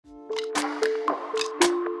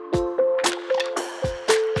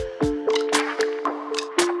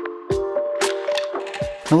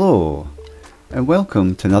Hello and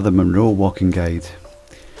welcome to another Munro walking guide.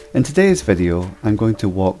 In today's video I'm going to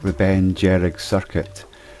walk the Beinn Dearg Circuit.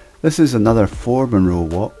 This is another 4 Munro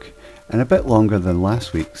walk and a bit longer than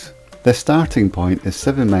last week's. The starting point is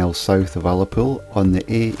 7 miles south of Ullapool on the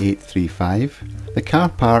A835. The car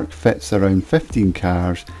park fits around 15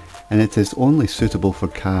 cars and it is only suitable for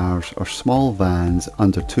cars or small vans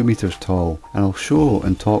under 2 metres tall, and I'll show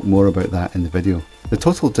and talk more about that in the video. The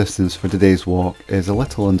total distance for today's walk is a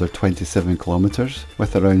little under 27 kilometres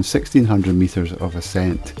with around 1600 metres of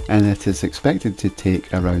ascent, and it is expected to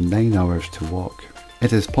take around 9 hours to walk.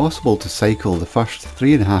 It is possible to cycle the first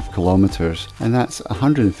 3.5 kilometres, and that's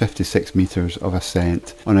 156 metres of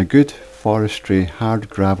ascent on a good forestry hard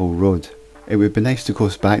gravel road. It would be nice to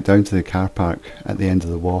coast back down to the car park at the end of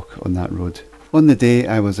the walk on that road. On the day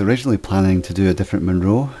I was originally planning to do a different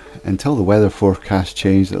Munro until the weather forecast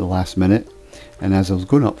changed at the last minute, and as I was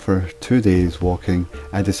going up for 2 days walking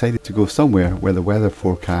I decided to go somewhere where the weather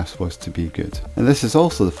forecast was to be good. And this is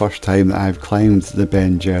also the first time that I've climbed the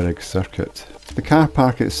Beinn Dearg Circuit. The car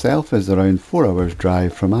park itself is around 4 hours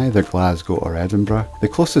drive from either Glasgow or Edinburgh. The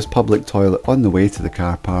closest public toilet on the way to the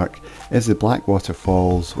car park is the Blackwater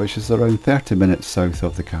Falls, which is around 30 minutes south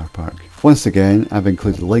of the car park. Once again, I've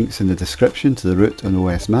included links in the description to the route on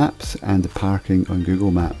OS Maps and the parking on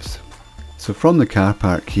Google Maps. So from the car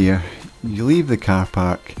park here, you leave the car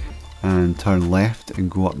park and turn left and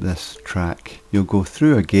go up this track. You'll go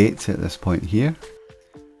through a gate at this point here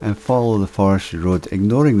and follow the forestry road,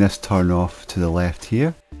 ignoring this turn off to the left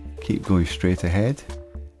here. Keep going straight ahead,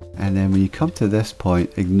 and then when you come to this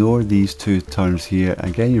point, ignore these 2 turns here.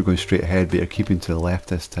 Again, you're going straight ahead, but you're keeping to the left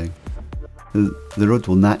this time. The road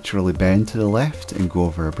will naturally bend to the left and go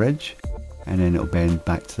over a bridge, and then it'll bend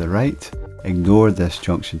back to the right. Ignore this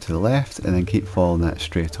junction to the left and then keep following that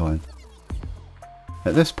straight on.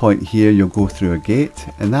 At this point here you'll go through a gate,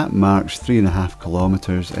 and that marks 3.5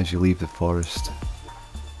 kilometres as you leave the forest.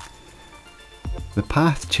 The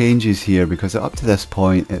path changes here because up to this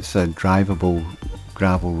point it's a drivable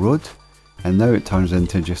gravel road, and now it turns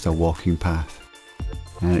into just a walking path.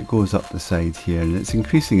 And it goes up the side here and it's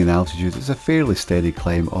increasing in altitude. It's a fairly steady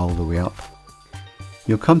climb all the way up.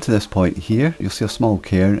 You'll come to this point here, you'll see a small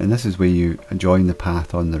cairn, and this is where you join the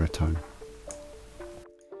path on the return.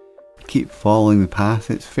 Keep following the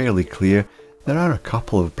path, it's fairly clear. There are a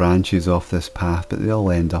couple of branches off this path, but they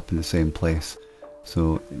all end up in the same place.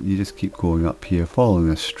 So you just keep going up here, following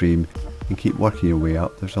this stream, and keep working your way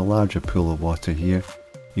up. There's a larger pool of water here.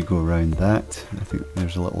 You go around that. I think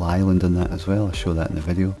there's a little island in that as well. I'll show that in the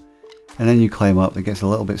video. And then you climb up. It gets a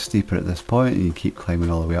little bit steeper at this point, and you keep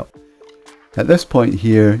climbing all the way up. At this point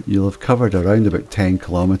here, you'll have covered around about 10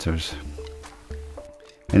 kilometres.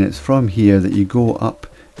 And it's from here that you go up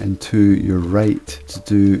and to your right to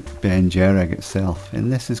do Beinn Dearg itself,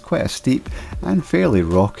 and this is quite a steep and fairly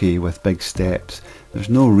rocky with big steps. There's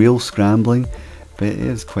no real scrambling, but it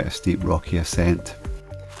is quite a steep rocky ascent.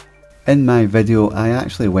 In my video I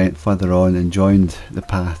actually went further on and joined the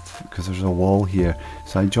path because there's a wall here,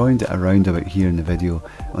 so I joined it around about here in the video.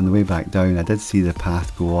 On the way back down I did see the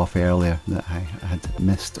path go off earlier that I had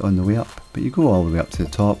missed on the way up, but you go all the way up to the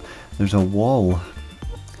top. There's a wall.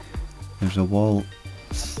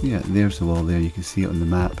 Yeah, there's the wall there, you can see it on the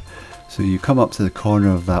map. So you come up to the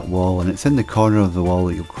corner of that wall, and it's in the corner of the wall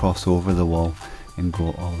that you'll cross over the wall and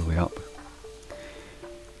go all the way up.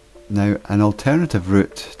 Now, an alternative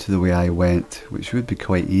route to the way I went, which would be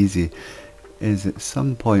quite easy, is at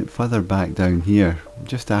some point further back down here,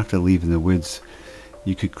 just after leaving the woods,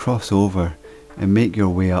 you could cross over and make your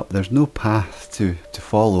way up. There's no path to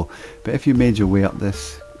follow, but if you made your way up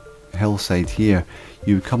this hillside here,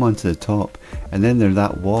 you would come onto the top, and then there's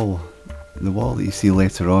that wall, the wall that you see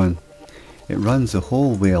later on. It runs the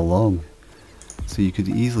whole way along, so you could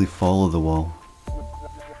easily follow the wall.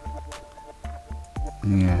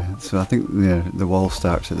 Yeah, so I think the wall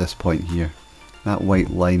starts at this point here. That white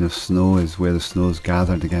line of snow is where the snow is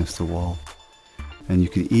gathered against the wall, and you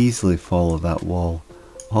can easily follow that wall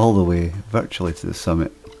all the way virtually to the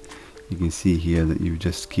summit. You can see here that you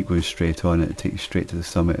just keep going straight on it, it takes you straight to the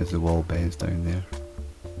summit as the wall bends down there.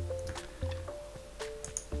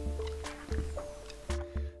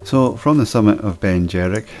 So from the summit of Beinn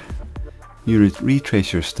Dearg, you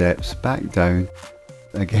retrace your steps back down.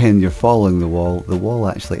 Again, you're following the wall. The wall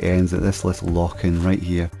actually ends at this little lock-in right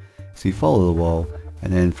here. So you follow the wall,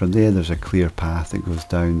 and then from there there's a clear path that goes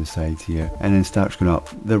down the side here and then starts going up.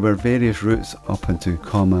 There were various routes up into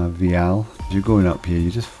Cona Mheall. As you're going up here,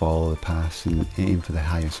 you just follow the path and aim for the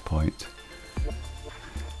highest point.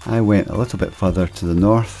 I went a little bit further to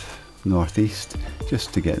the northeast,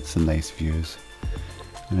 just to get some nice views.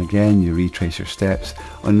 And again, you retrace your steps.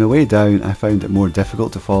 On the way down, I found it more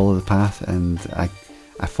difficult to follow the path, and I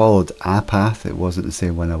followed a path. It wasn't the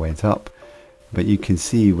same when I went up. But you can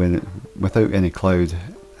see without any cloud,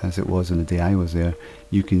 as it was on the day I was there,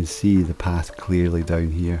 you can see the path clearly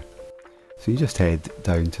down here. So you just head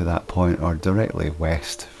down to that point, or directly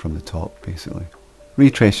west from the top, basically.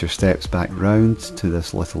 Retrace your steps back round to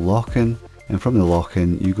this little lock-in, and from the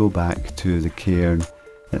lock-in you go back to the cairn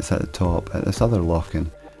that's at the top, at this other lock-in.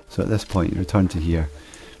 So at this point you return to here.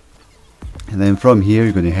 And then from here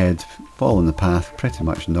you're going to head, following the path, pretty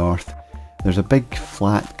much north. There's a big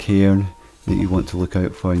flat cairn that you want to look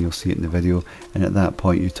out for, and you'll see it in the video, and at that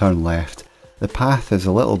point you turn left. The path is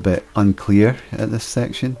a little bit unclear at this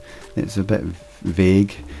section. It's a bit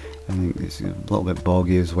vague. I think it's a little bit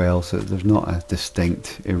boggy as well, so there's not a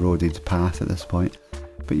distinct eroded path at this point.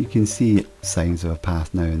 But you can see signs of a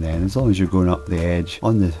path now and then, as long as you're going up the edge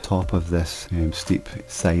on the top of this steep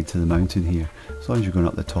side to the mountain here. As long as you're going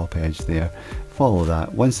up the top edge there, follow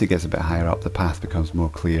that. Once it gets a bit higher up, the path becomes more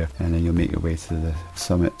clear, and then you'll make your way to the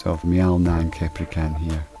summit of Meall and Ceapraichean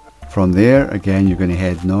here. From there, again, you're going to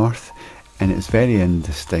head north, and it's very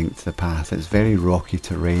indistinct, the path. It's very rocky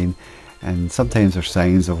terrain, and sometimes there's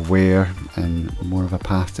signs of wear and more of a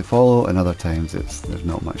path to follow, and other times there's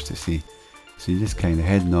not much to see. So you just kind of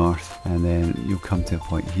head north, and then you'll come to a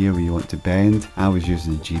point here where you want to bend. I was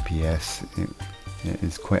using the GPS. It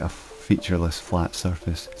is quite a featureless flat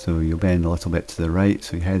surface, so you'll bend a little bit to the right,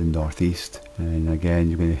 so you're heading northeast, and then again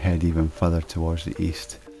you're going to head even further towards the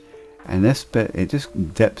east. And this bit, it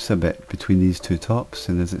just dips a bit between these two tops,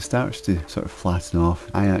 and as it starts to sort of flatten off,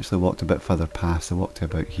 I actually walked a bit further past. I walked to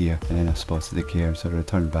about here, and then I spotted the cairn, so I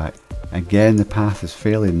returned back. Again, the path is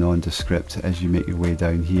fairly nondescript as you make your way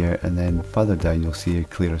down here, and then further down you'll see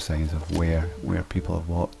clearer signs of where people have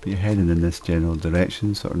walked. But you're heading in this general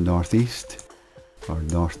direction, sort of northeast, or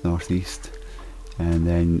north-northeast. And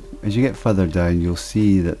then as you get further down, you'll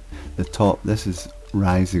see that the top, this is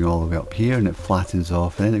rising all the way up here, and it flattens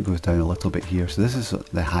off, and then it goes down a little bit here. So this is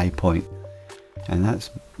the high point, and that's,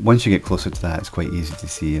 once you get closer to that, it's quite easy to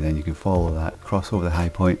see, and then you can follow that, cross over the high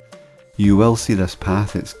point. You will see this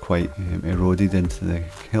path, it's quite eroded into the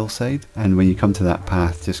hillside, and when you come to that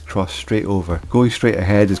path, just cross straight over. Going straight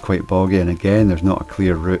ahead is quite boggy, and again there's not a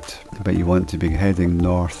clear route, but you want to be heading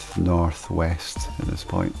north-northwest at this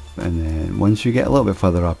point. And then once you get a little bit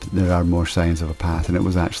further up, there are more signs of a path, and it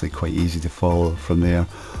was actually quite easy to follow from there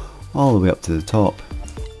all the way up to the top.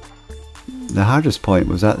 The hardest point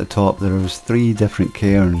was at the top. There was 3 different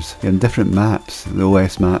cairns in different maps, the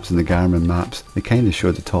OS maps and the Garmin maps. They kind of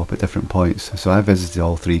showed the top at different points, so I visited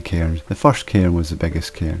all 3 cairns. The first cairn was the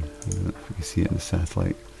biggest cairn. I don't know if you can see it in the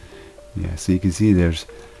satellite. Yeah, so you can see there's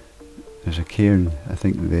a cairn, I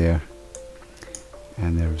think, there,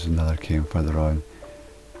 and there was another cairn further on.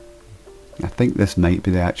 I think this might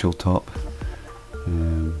be the actual top,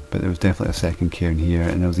 but there was definitely a second cairn here,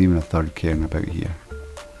 and there was even a third cairn about here.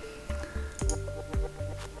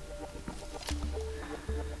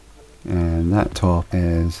 And that top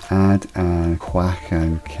is An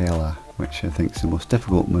Tealloch, which I think is the most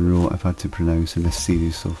difficult Munro I've had to pronounce in this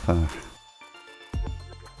series so far.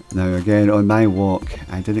 Now again, on my walk,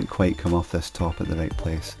 I didn't quite come off this top at the right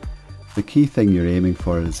place. The key thing you're aiming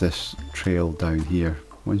for is this trail down here.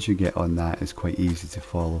 Once you get on that, it's quite easy to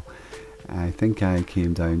follow. I think I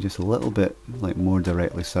came down just a little bit, like more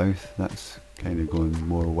directly south. That's kind of going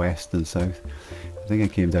more west than south. I think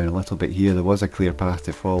I came down a little bit here. There was a clear path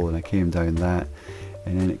to follow, and I came down that,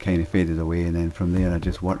 and then it kind of faded away, and then from there I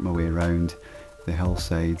just worked my way around the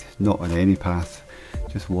hillside, not on any path,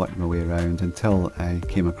 just worked my way around until I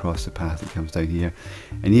came across the path that comes down here,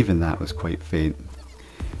 and even that was quite faint.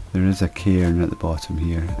 There is a cairn at the bottom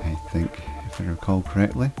here, I think, if I recall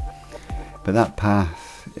correctly, but that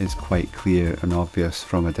path is quite clear and obvious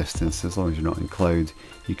from a distance. As long as you're not in cloud,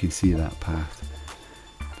 you can see that path.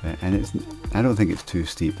 And I don't think it's too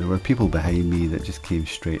steep. There were people behind me that just came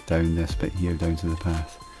straight down this bit here, down to the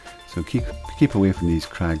path. So keep away from these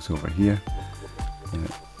crags over here.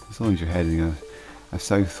 As long as you're heading a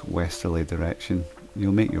southwesterly direction,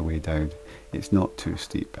 you'll make your way down. It's not too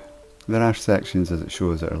steep. There are sections, as it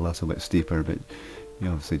shows, that are a little bit steeper, but you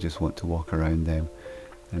obviously just want to walk around them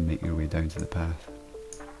and make your way down to the path.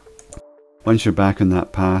 Once you're back on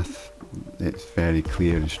that path, it's very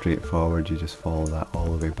clear and straightforward. You just follow that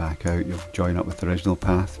all the way back out. You'll join up with the original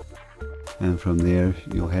path, and from there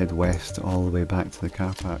you'll head west all the way back to the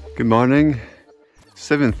car park. Good morning.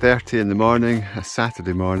 7:30 in the morning, a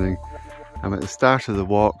Saturday morning. I'm at the start of the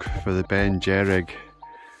walk for the Beinn Dearg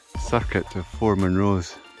Circuit of 4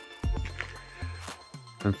 Munros.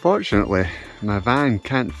 Unfortunately, my van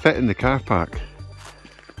can't fit in the car park.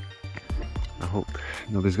 hope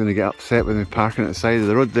nobody's going to get upset with me parking at the side of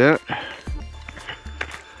the road there.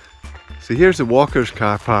 So here's the walkers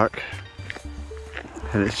car park,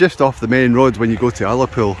 and it's just off the main road when you go to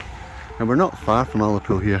Ullapool, and we're not far from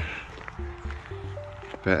Ullapool here.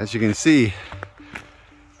 But as you can see,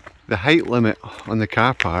 the height limit on the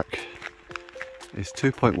car park is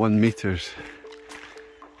 2.1 metres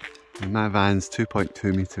and my van's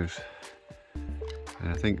 2.2 metres, and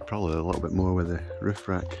I think probably a little bit more with the roof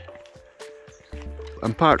rack.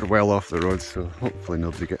 I'm parked well off the road, so hopefully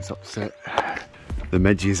nobody gets upset. The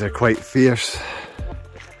midges are quite fierce,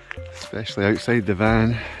 especially outside the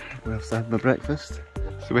van whilst I had my breakfast.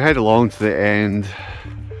 So we head along to the end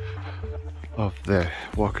of the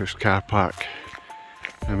walkers car park,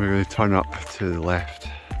 and we're going to turn up to the left,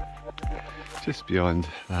 just beyond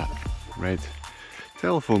that red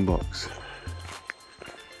telephone box.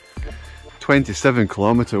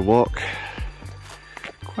 27-kilometre walk,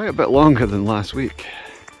 quite a bit longer than last week.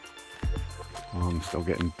 Oh, I'm still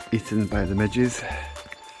getting eaten by the midges.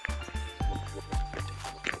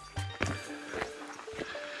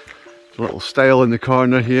 A little stile in the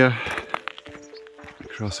corner here,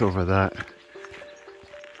 cross over that,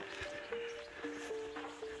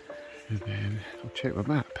 and then I'll check my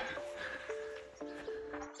map.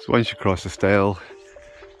 So once you cross the stile,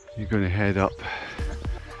 you're going to head up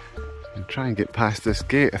and try and get past this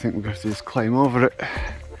gate. I think we're going to just climb over it.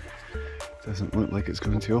 Doesn't look like it's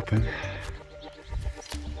going to open.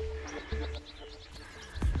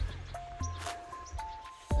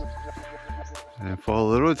 And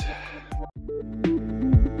follow the road.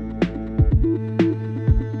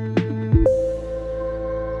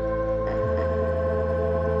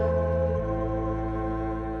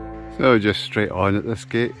 So just straight on at this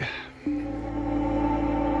gate.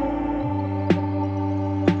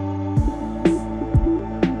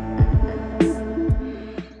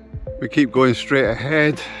 We keep going straight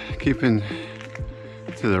ahead, keeping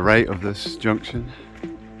to the right of this junction.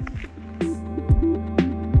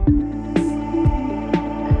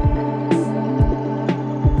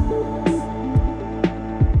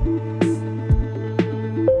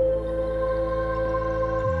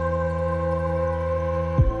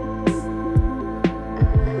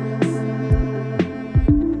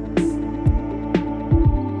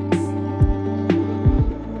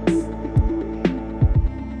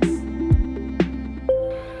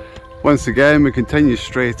 Once again, we continue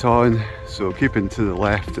straight on, so keeping to the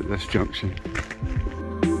left at this junction.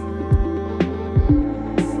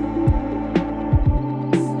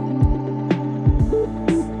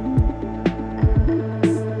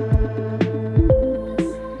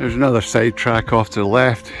 There's another side track off to the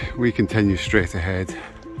left. We continue straight ahead.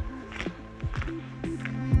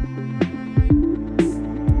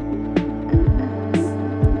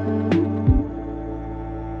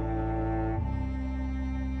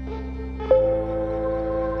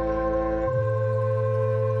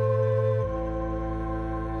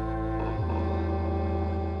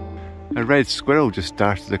 A red squirrel just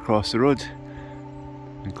darted across the road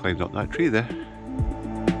and climbed up that tree there.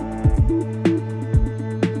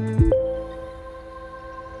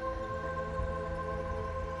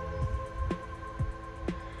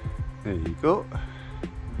 There you go.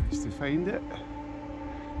 Managed to find it.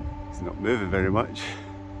 It's not moving very much.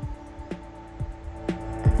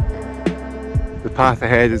 The path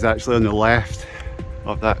ahead is actually on the left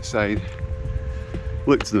of that sign.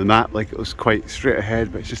 Looked at the map like it was quite straight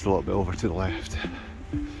ahead, but it's just a little bit over to the left.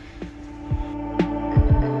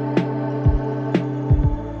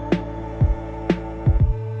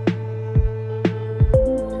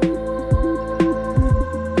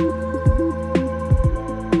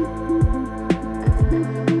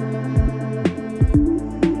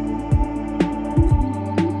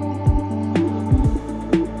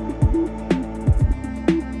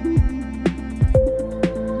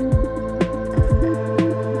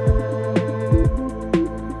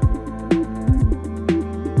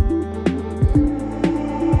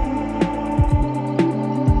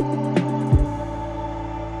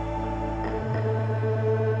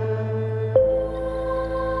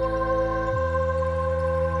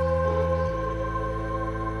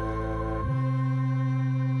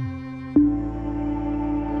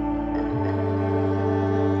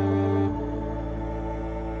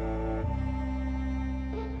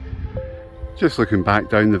 Just looking back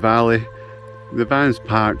down the valley, the van's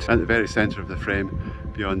parked at the very centre of the frame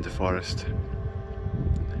beyond the forest.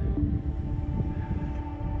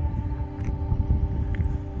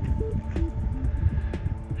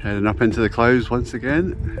 Heading up into the clouds once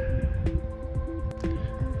again.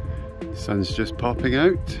 The sun's just popping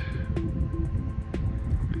out.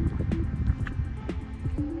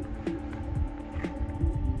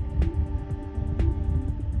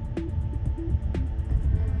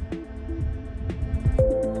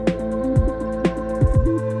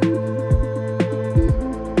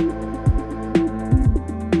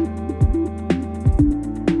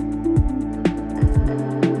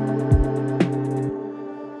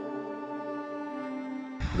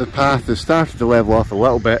 path has started to level off a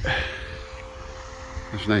little bit.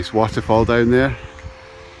 There's a nice waterfall down there.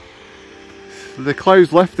 The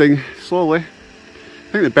clouds lifting slowly.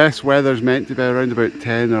 I think the best weather is meant to be around about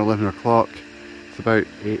 10 or 11 o'clock. It's about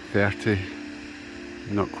 8:30,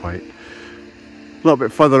 not quite. A little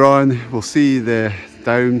bit further on we'll see the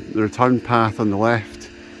return path on the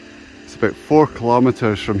left. It's about 4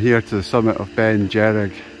 kilometres from here to the summit of Beinn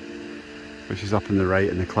Dearg, which is up on the right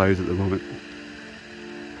in the clouds at the moment.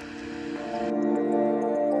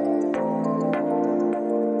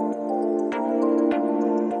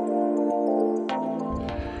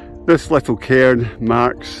 This little cairn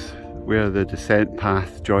marks where the descent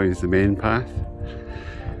path joins the main path.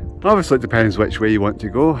 Obviously it depends which way you want to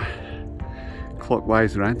go,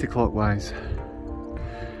 clockwise or anti-clockwise.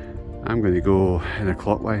 I'm going to go in a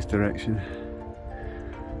clockwise direction.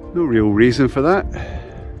 No real reason for that.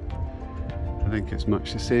 I think it's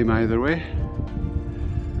much the same either way.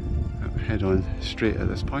 I'll head on straight at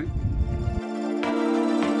this point.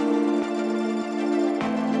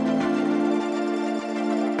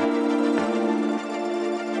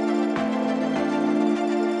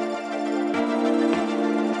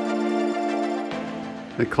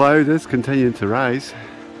 The cloud is continuing to rise.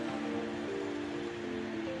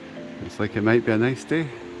 Looks like it might be a nice day.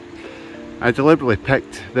 I deliberately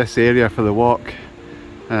picked this area for the walk,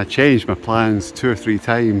 and I changed my plans 2 or 3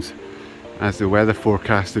 times as the weather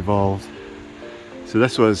forecast evolved. So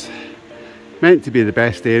this was meant to be the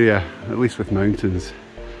best area, at least with mountains,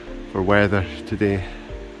 for weather today.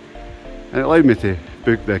 And it allowed me to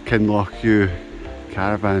book the Cona Mheall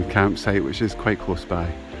caravan campsite, which is quite close by.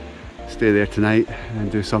 Stay there tonight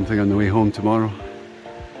and do something on the way home tomorrow.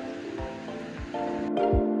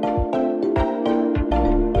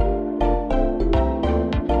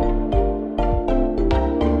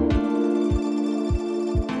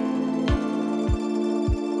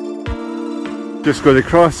 Just going to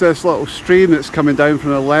cross this little stream that's coming down from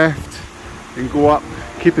the left and go up,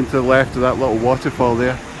 keeping to the left of that little waterfall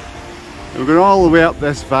there. And we're going all the way up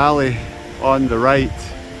this valley on the right,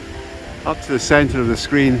 up to the centre of the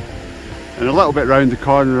screen. And a little bit round the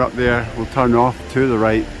corner up there, we'll turn off to the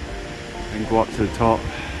right and go up to the top.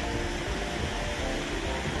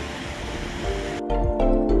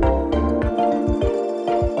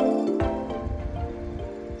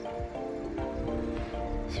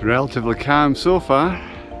 It's relatively calm so far.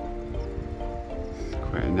 It's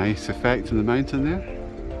quite a nice effect on the mountain there.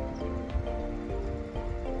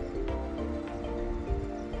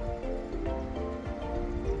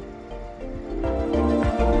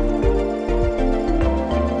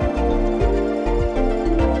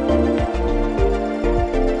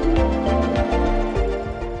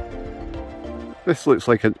 This looks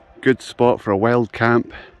like a good spot for a wild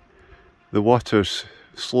camp. The water's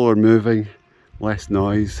slower moving, less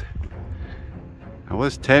noise. I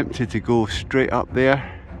was tempted to go straight up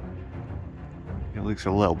there. It looks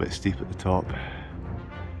a little bit steep at the top.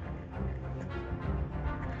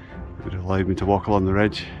 It would have allowed me to walk along the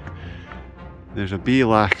ridge. There's a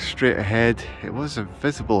Beall straight ahead. It was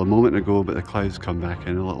visible a moment ago, but the clouds come back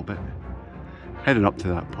in a little bit. Heading up to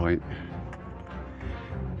that point.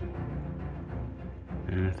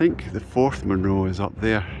 And I think the 4th Munro is up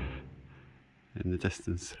there in the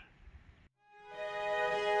distance.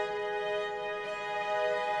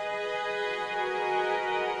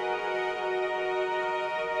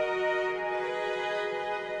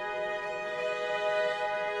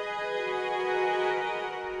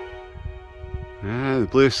 The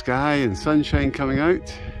blue sky and sunshine coming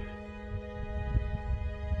out.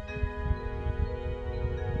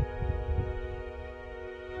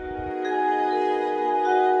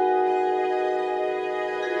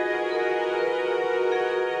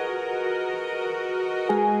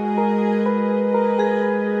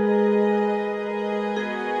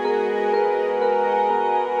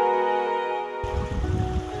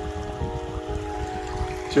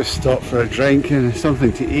 Just stopped for a drink and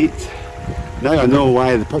something to eat. Now I know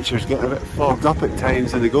why the picture's getting a bit fogged up at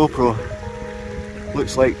times in the GoPro.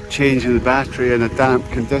 Looks like changing the battery in a damp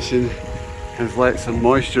condition has let some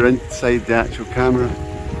moisture inside the actual camera.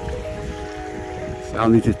 So I'll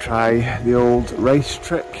need to try the old rice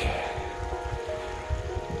trick.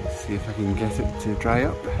 See if I can get it to dry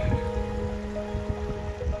up.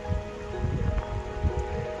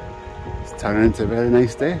 It's turning into a very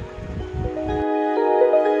nice day.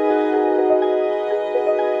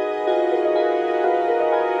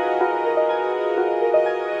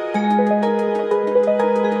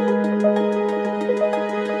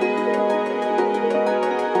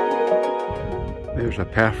 There's a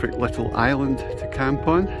perfect little island to camp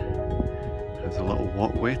on. There's a little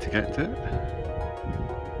walkway to get to it.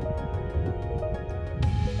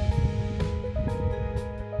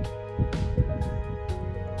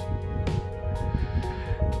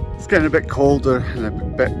 getting a bit colder and a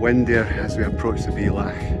bit windier as we approach the Beall.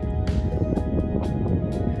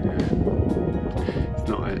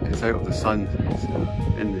 It's out of the sun, so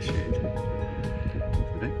in the shade.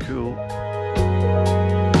 It's a bit cool.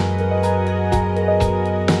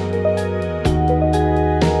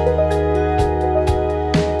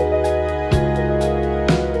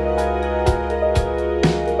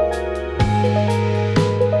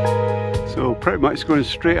 So pretty much going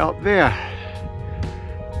straight up there.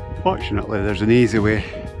 Fortunately there's an easy way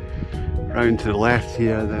round to the left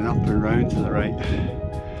here, then up and round to the right.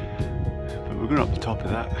 But we're going up the top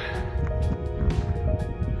of that.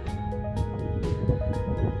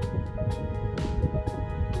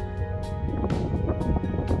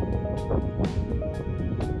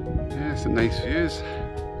 Yeah, some nice views.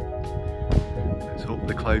 Let's hope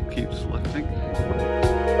the cloud keeps lifting.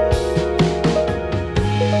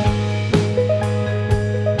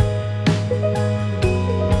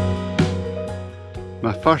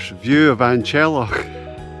 My first view of An Tealloch,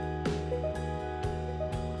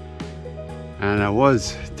 and I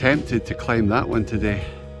was tempted to climb that one today,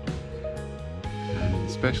 and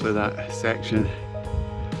especially that section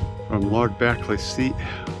from Lord Berkeley's seat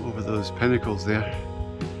over those pinnacles there.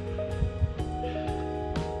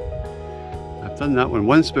 I've done that one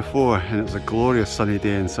once before and it was a glorious sunny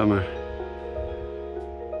day in summer.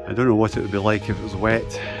 I don't know what it would be like if it was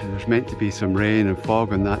wet, and there's meant to be some rain and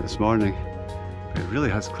fog on that this morning. It really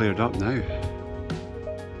has cleared up now.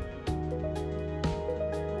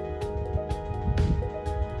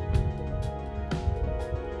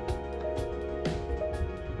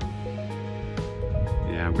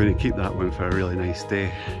 Yeah, I'm going to keep that one for a really nice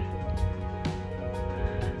day.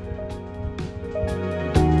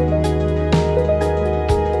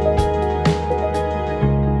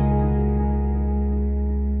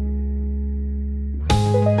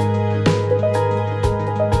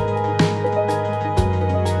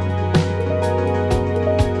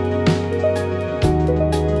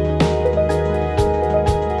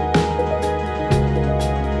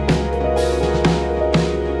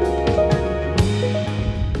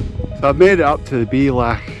 So I've made it up to the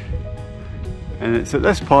Beall, and it's at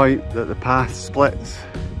this point that the path splits.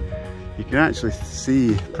 You can actually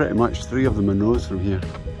see pretty much 3 of the Munros from here.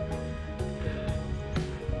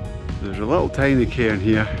 There's a little tiny cairn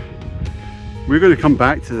here. We're going to come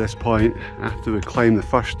back to this point after we climb the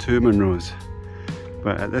first 2 Munros,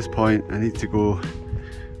 but at this point I need to go,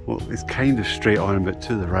 well, it's kind of straight on but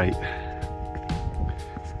to the right.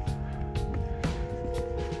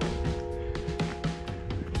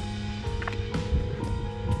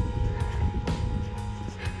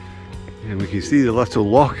 And we can see the little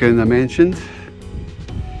loch I mentioned.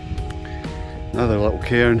 Another little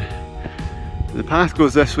cairn. And the path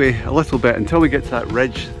goes this way a little bit until we get to that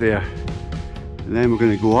ridge there. And then we're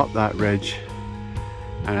going to go up that ridge.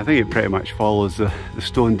 And I think it pretty much follows the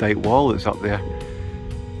stone dyke wall that's up there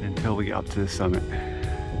until we get up to the summit.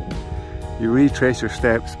 You retrace your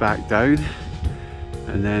steps back down,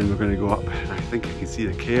 and then we're going to go up. I think I can see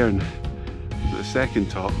the cairn to the second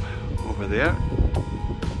top over there.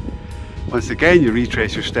 Once again, you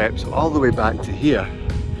retrace your steps all the way back to here,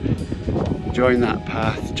 join that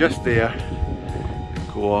path just there,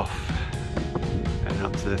 and go off and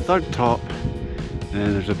up to the 3rd top, and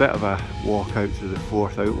then there's a bit of a walk out to the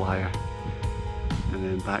 4th outlier, and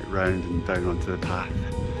then back round and down onto the path.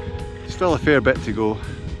 Still a fair bit to go.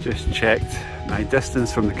 Just checked my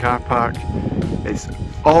distance from the car park. It's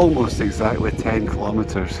almost exactly 10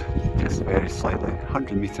 kilometres, just very slightly,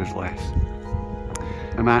 100 metres less.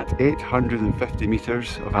 I'm at 850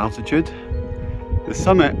 metres of altitude. The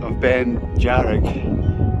summit of Beinn Dearg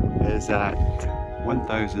is at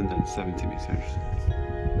 1070 metres.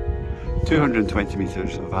 220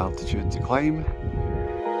 metres of altitude to climb.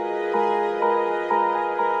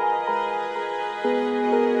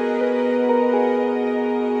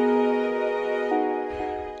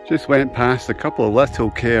 Just went past a couple of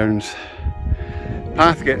little cairns.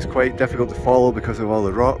 Path gets quite difficult to follow because of all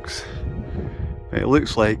the rocks. It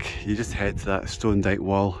looks like you just head to that stone dyke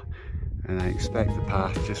wall, and I expect the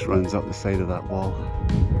path just runs up the side of that wall.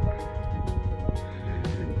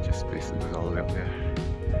 And it just basically goes all the way up there.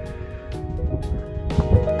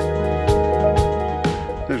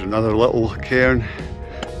 There's another little cairn.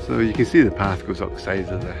 So you can see the path goes up the sides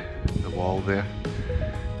of the wall there.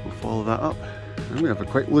 We'll follow that up. And we have a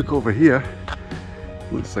quick look over here.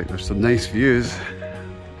 Looks like there's some nice views.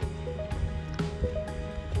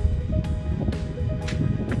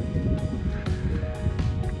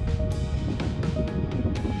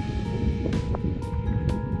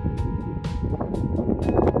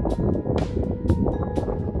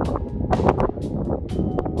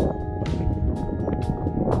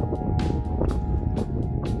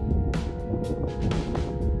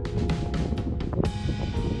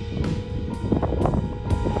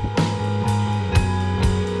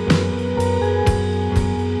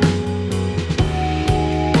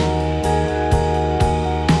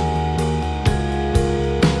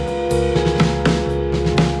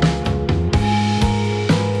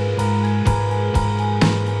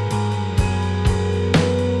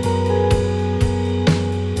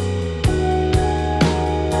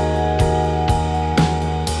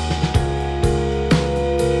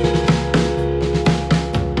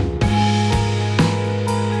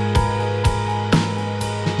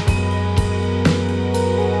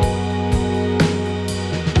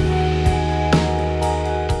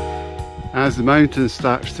 the mountain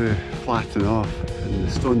starts to flatten off and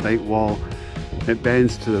the stone dike wall, it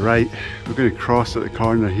bends to the right. We're going to cross at the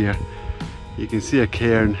corner here. You can see a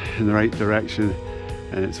cairn in the right direction,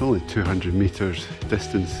 and it's only 200 metres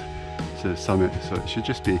distance to the summit, so it should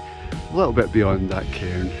just be a little bit beyond that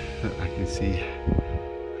cairn that I can see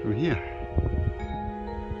from here.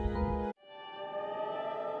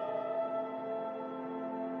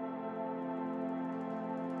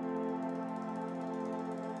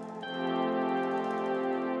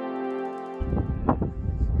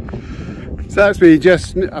 So that's me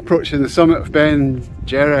just approaching the summit of Beinn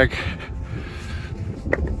Dearg.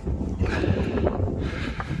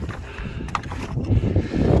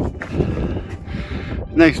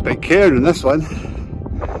 Nice big cairn in this one.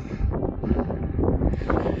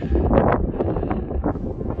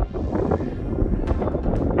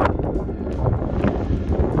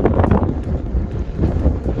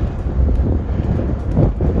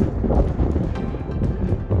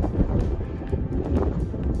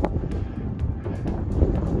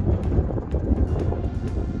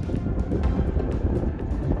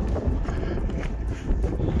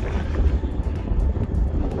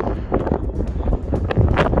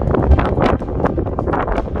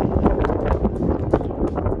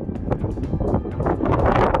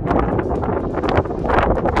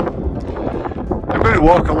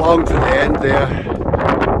 Walk along to the end there,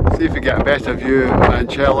 see if we get a better view of An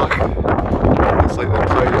Tealloch. Looks like the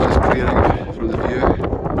cloud is just clearing from the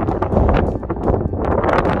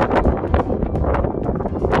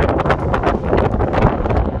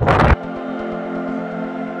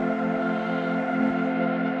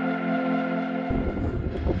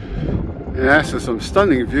view. Yeah, so some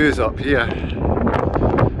stunning views up here.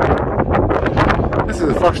 This is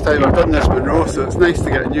the first time I've done this Munro, so it's nice to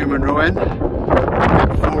get a new Munro in.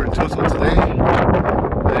 4 in total today.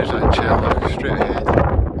 There's An Tealloch straight ahead.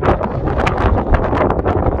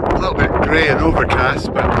 A little bit grey and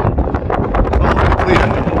overcast, but all looking clear.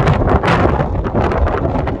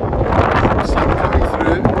 Sun coming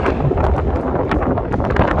through.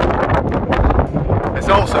 It's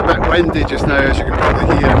also a bit windy just now, as you can probably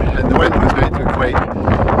hear, and the wind was meant to be quite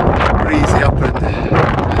breezy up in An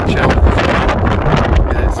Tealloch as well.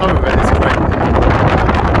 Yeah, some of it is quite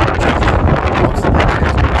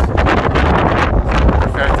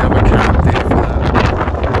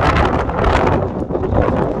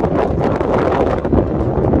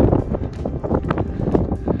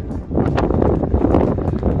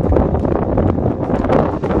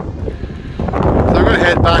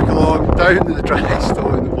back along, down to the dry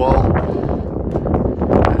stone wall,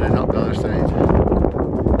 and then up the other side.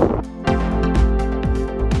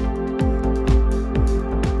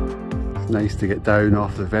 It's nice to get down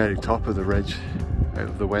off the very top of the ridge, out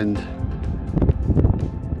of the wind.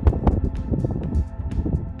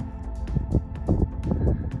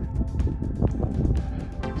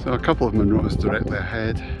 So a couple of Munros directly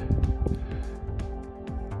ahead.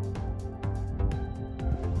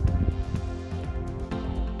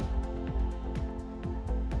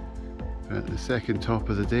 But the second top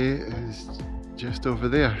of the day is just over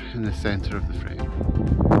there in the centre of the frame.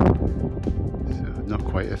 So not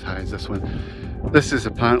quite as high as this one. This is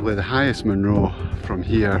apparently the highest Munro from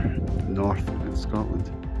here north in Scotland.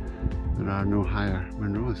 There are no higher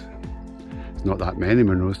Munros. It's not that many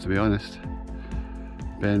Munros, to be honest.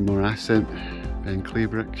 Beinn Ascent, Beinn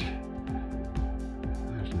Dearg.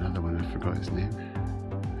 There's another one, I forgot his name.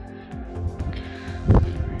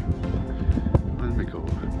 On we go.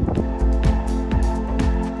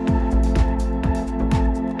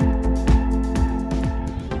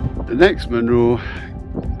 The next Munro,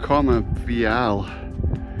 Cona Mheall,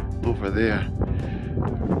 over there.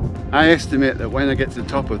 I estimate that when I get to the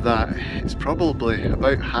top of that, it's probably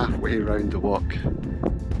about halfway around the walk.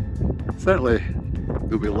 Certainly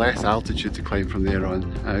there'll be less altitude to climb from there on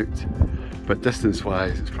out, but distance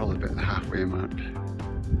wise it's probably about the halfway mark.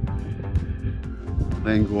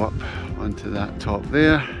 Then go up onto that top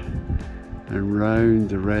there and round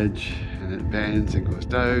the ridge, and it bends and goes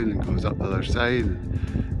down and goes up the other side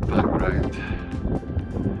and back round.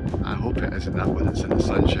 I hope it isn't that one that's in the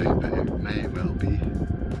sunshine, but it may well be.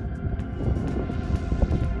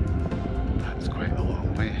 That's quite a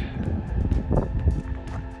long way.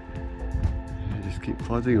 I just keep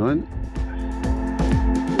plodding on.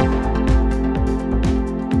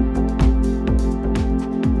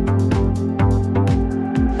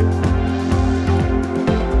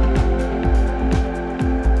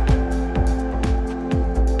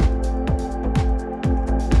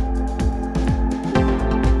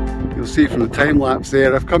 See from the time lapse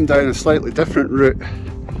there, I've come down a slightly different route.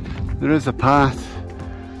 There is a path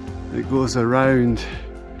that goes around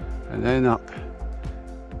and then up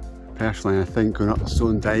Personally, I think going up the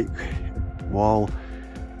stone dyke wall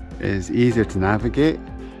is easier to navigate.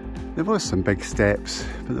 There was some big steps,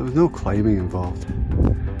 but there was no climbing involved.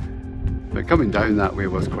 But coming down that way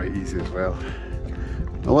was quite easy as well.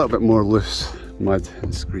 A little bit more loose mud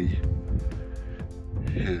and scree.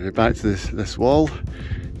 Back to this wall,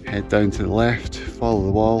 head down to the left, follow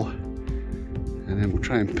the wall, and then we'll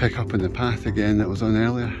try and pick up on the path again that was on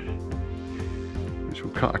earlier, which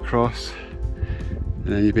we'll cut across,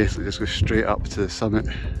 and then you basically just go straight up to the summit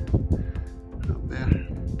up there.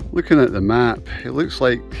 Looking at the map, it looks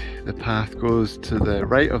like the path goes to the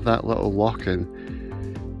right of that little lock-in,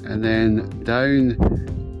 and then down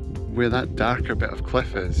where that darker bit of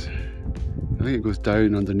cliff is. I think it goes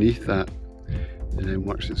down underneath that and then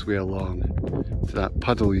works its way along to that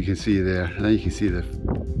puddle you can see there, and then you can see the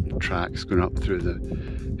tracks going up through the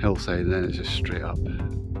hillside, and then it's just straight up.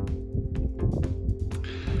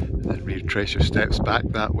 And then retrace your steps back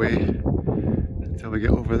that way until we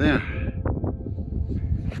get over there.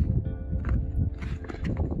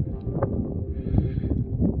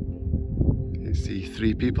 You can see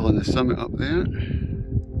 3 people on the summit up there.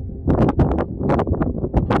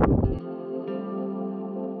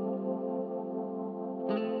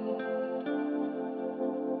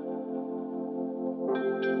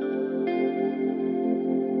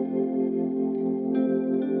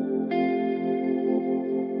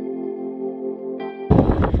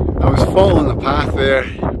 I was following the path there,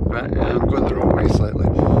 but I'm going the wrong way slightly.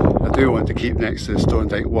 I do want to keep next to the stone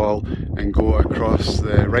dyke wall and go across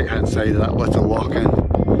the right hand side of that little lock-in.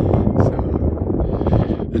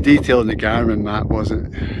 So, the detail in the Garmin map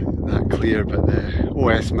wasn't that clear, but the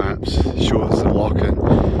OS maps shows the lock-in,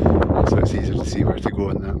 so it's easier to see where to go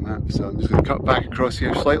on that map. So I'm just going to cut back across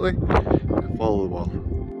here slightly and follow the wall.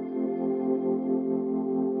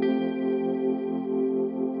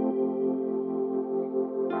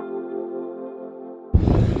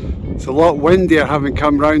 It's a lot windier having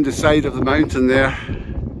come round the side of the mountain there.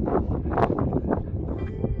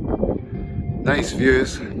 Nice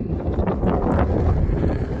views.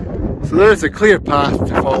 So there's a clear path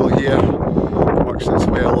to follow here. Works its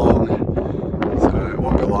way along. So it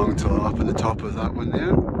won't be long until I'm up at the top of that one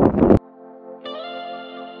there.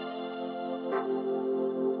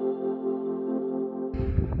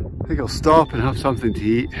 I think I'll stop and have something to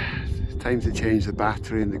eat. It's time to change the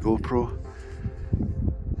battery in the GoPro.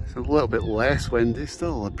 It's a little bit less windy,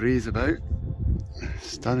 still a breeze about.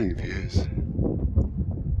 Stunning views.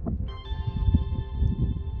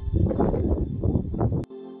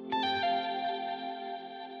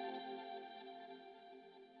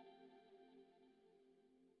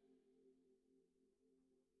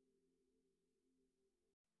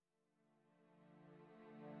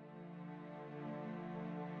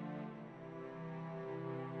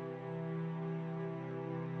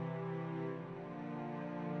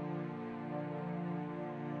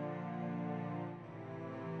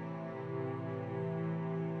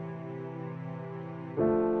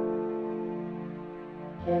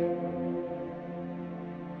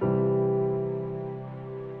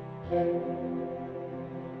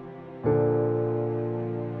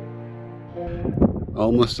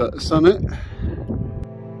 Almost at the summit.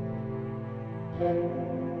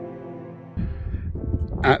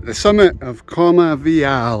 At the summit of Cona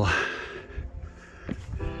Mheall.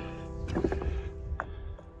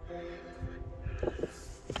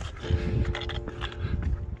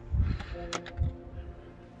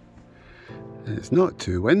 It's not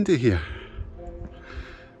too windy here.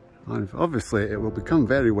 And obviously it will become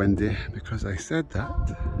very windy because I said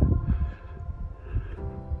that.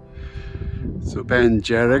 So Beinn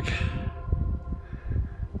Dearg.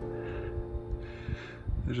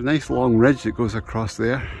 There's a nice long ridge that goes across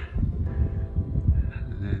there.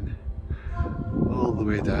 And then all the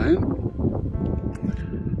way down.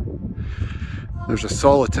 There's a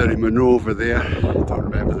solitary Munro over there. I don't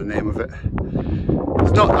remember the name of it.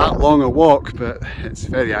 It's not that long a walk, but it's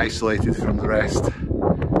very isolated from the rest.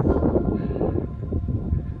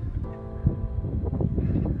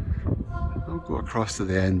 I'll go across to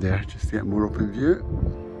the end there just to get a more open view.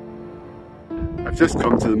 I've just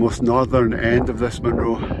come to the most northern end of this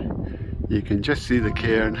Munro. You can just see the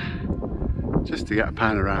cairn, just to get a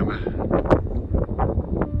panorama.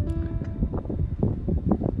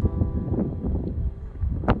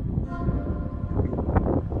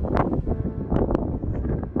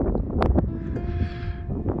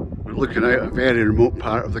 Looking out a very remote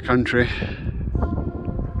part of the country.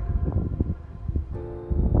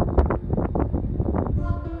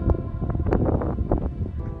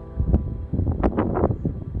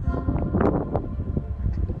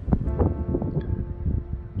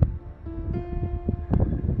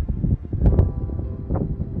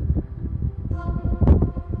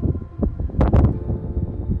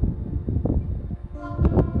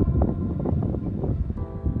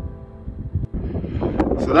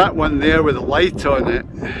 So that one there with the light on it,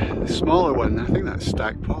 the smaller one, I think that's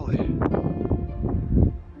stacked poly.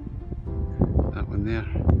 That one there.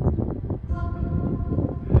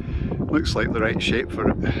 Looks like the right shape for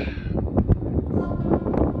it.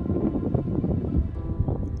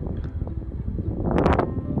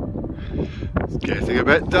 It's getting a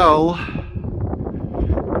bit dull.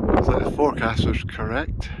 Looks like the forecast was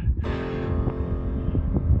correct.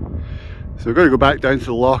 So we're going to go back down to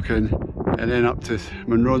the Lochen and then up to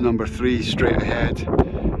Munro number 3 straight ahead.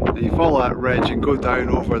 And you follow that ridge and go down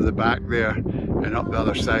over the back there and up the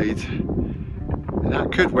other side. And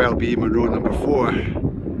that could well be Munro number 4,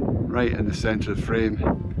 right in the centre of the frame.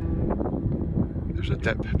 There's a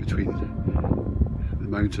dip between the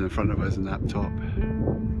mountain in front of us and that top.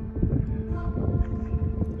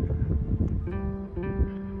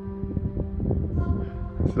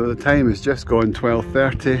 So the time has just gone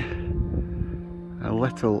 12:30. A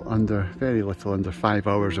little under, very little under 5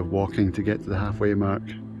 hours of walking to get to the halfway mark.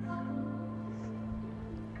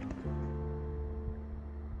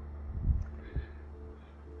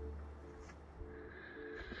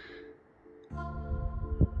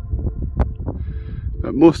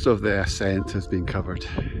 But most of the ascent has been covered.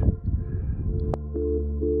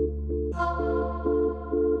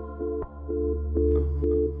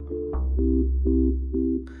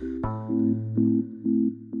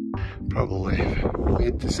 Probably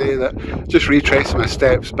meant to say that just retracing my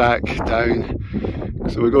steps back down.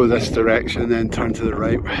 So we go this direction and then turn to the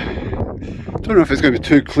right. Don't know if it's going to be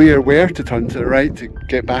too clear where to turn to the right to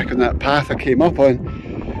get back on that path I came up on,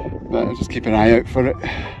 but I'll just keep an eye out for it.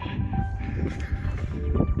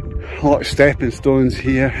 A lot of stepping stones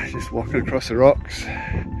here, just walking across the rocks.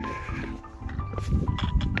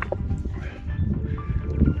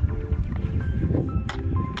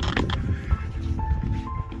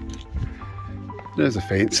 There's a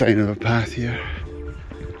faint sign of a path here.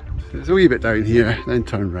 There's a wee bit down here, then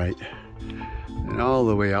turn right. And all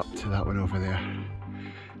the way up to that one over there.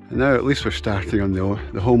 And now at least we're starting on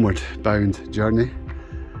the homeward bound journey.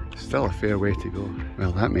 Still a fair way to go.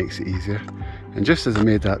 Well, that makes it easier. And just as I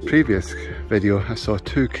made that previous video, I saw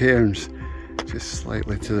 2 cairns just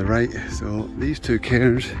slightly to the right. So these 2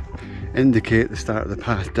 cairns indicate the start of the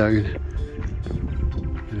path down.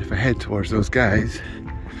 And if I head towards those guys,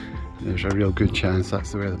 there's a real good chance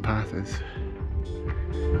that's where the path is.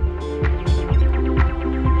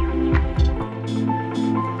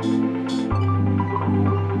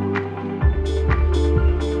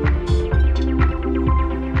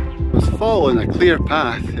 I was following a clear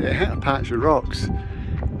path, it hit a patch of rocks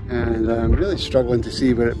and I'm really struggling to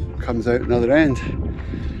see where it comes out the other end. I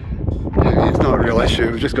mean, it's not a real issue,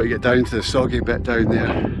 we've just got to get down to the soggy bit down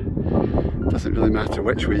there. It doesn't really matter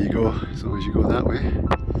which way you go, as long as you go that way.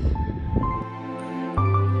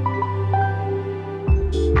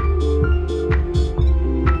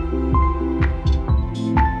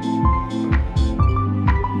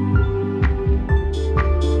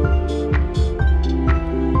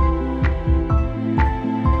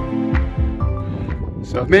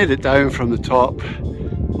 So I've made it down from the top.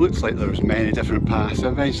 Looks like there's many different paths. I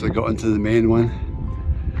eventually got into the main one.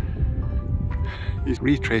 You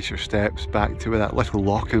retrace your steps back to where that little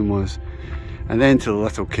Lochen was, and then to the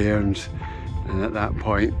little cairns, and at that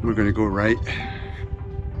point we're going to go right.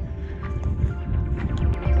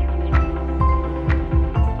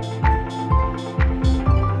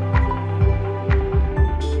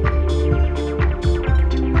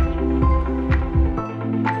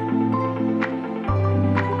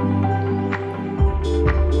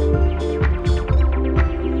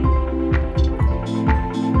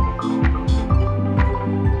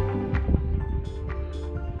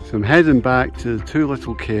 So I'm heading back to the 2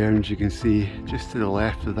 little cairns you can see just to the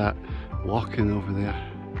left of that Lochen over there.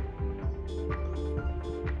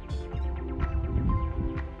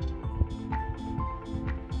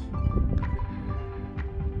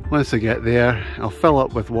 Once I get there, I'll fill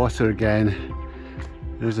up with water again.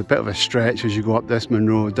 There's a bit of a stretch as you go up this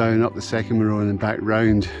Munro, down up the second Munro and then back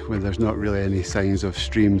round where there's not really any signs of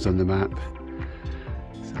streams on the map.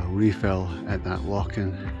 So I'll refill at that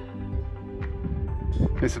Lochen.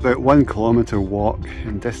 It's about 1 kilometre walk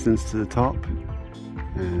in distance to the top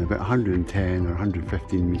and about 110 or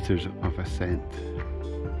 115 metres of ascent.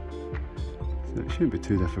 So it shouldn't be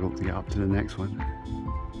too difficult to get up to the next one.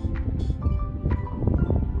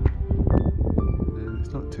 And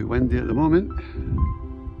it's not too windy at the moment.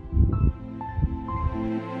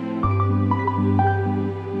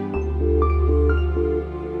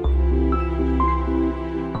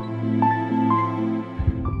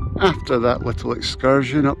 After that little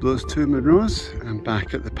excursion up those 2 Munros, I'm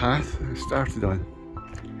back at the path I started on.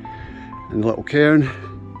 And the little cairn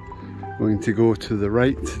Going to go to the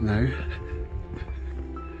right now.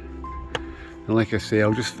 And like I say,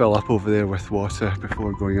 I'll just fill up over there with water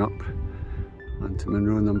before going up onto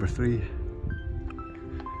Munro III.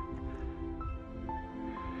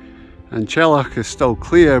 An Tealloch is still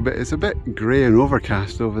clear, but it's a bit grey and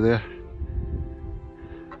overcast over there.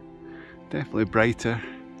 Definitely brighter,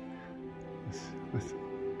 with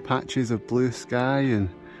patches of blue sky and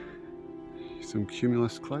some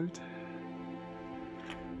cumulus cloud.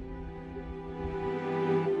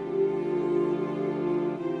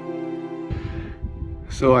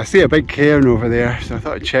 So I see a big cairn over there, so I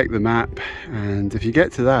thought I'd check the map, and if you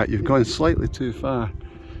get to that, you've gone slightly too far.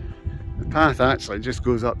 The path actually just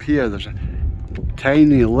goes up here. There's a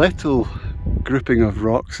tiny little grouping of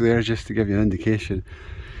rocks there just to give you an indication.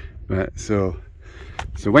 But so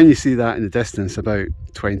when you see that in the distance, about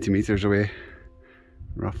 20 metres away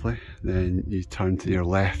roughly, then you turn to your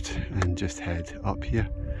left and just head up here.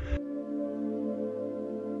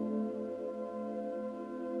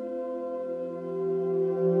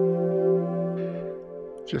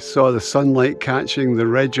 Just saw the sunlight catching the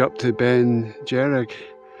ridge up to Beinn Dearg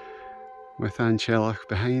with An Tealloch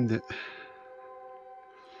behind it.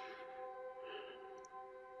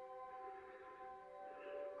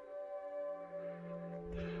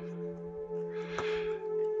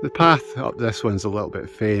 The path up this one's a little bit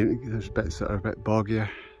faint, there's bits that are a bit boggier,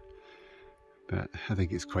 but I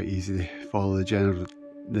think it's quite easy to follow the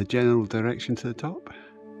general direction to the top.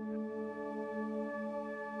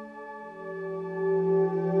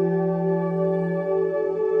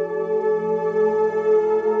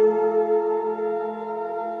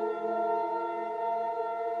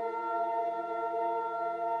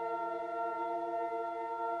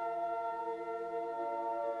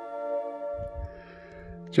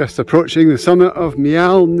 Just approaching the summit of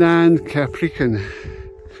Meall nan Ceapraichean.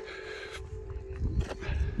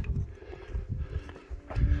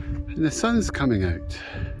 And the sun's coming out.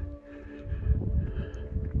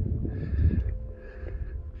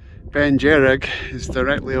 Beinn Dearg is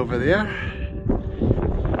directly over there.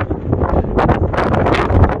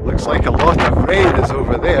 Looks like a lot of rain is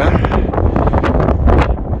over there.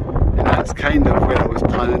 And that's kind of where I was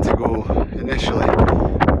planning to go initially.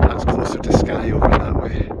 That's closer to Skye over that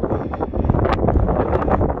way.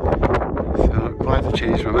 So I'm glad to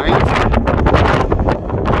change my mind.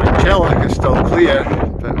 An Tealloch is still clear,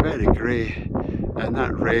 but very grey. And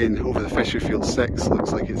that rain over the Fisherfield 6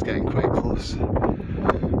 looks like it's getting quite close.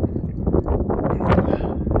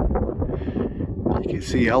 You can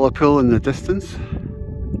see Ullapool in the distance.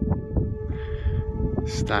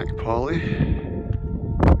 Stack Polly.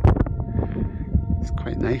 It's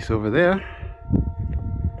quite nice over there.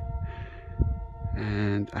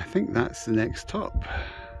 And I think that's the next top.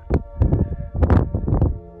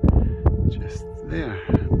 Just there.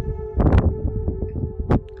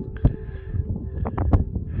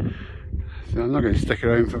 So I'm not going to stick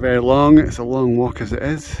around for very long, it's a long walk as it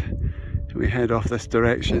is. So we head off this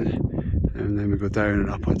direction and then we go down and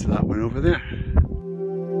up onto that one over there.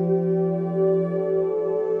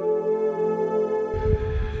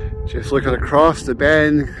 Just looking across the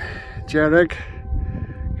Beinn Dearg.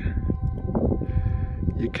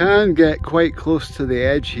 You can get quite close to the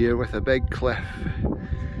edge here with a big cliff,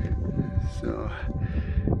 so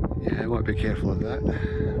yeah, I want to be careful of that.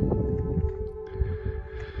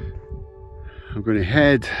 I'm going to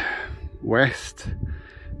head west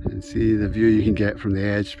and see the view you can get from the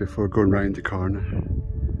edge before going round the corner.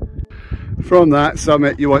 From that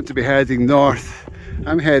summit you want to be heading north.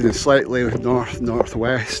 I'm heading slightly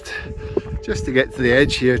north-northwest just to get to the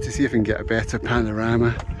edge here to see if I can get a better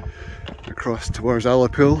panorama across towards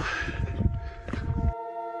Ullapool.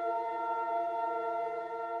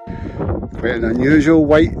 Quite an unusual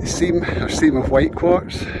white seam, or seam of white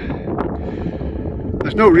quartz.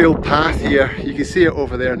 There's no real path here, you can see it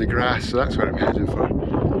over there in the grass, so that's what I'm heading for.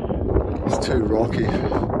 It's too rocky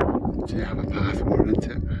to have a path more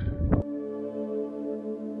into it.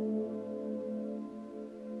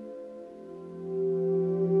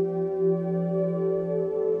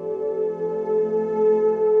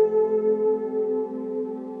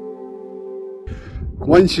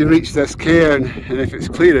 Once you reach this cairn, and if it's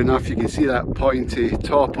clear enough you can see that pointy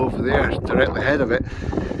top over there directly ahead of it,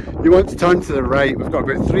 you want to turn to the right. We've got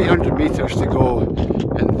about 300 metres to go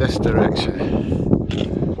in this direction.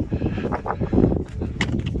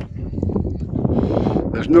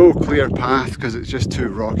 There's no clear path because it's just too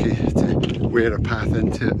rocky to wear a path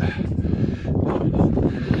into it.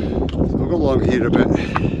 So we'll go along here a bit.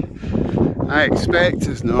 I expect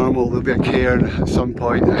as normal there'll be a cairn at some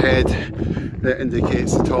point ahead that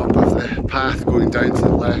indicates the top of the path going down to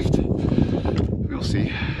the left. We'll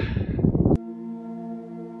see.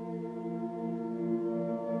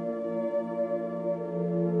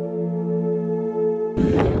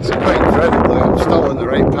 So quite incredibly, I'm still on the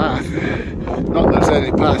right path. Not that there's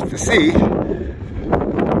any path to see,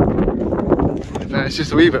 but it's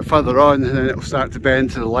just a wee bit further on and then it'll start to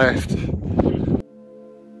bend to the left.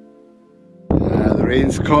 The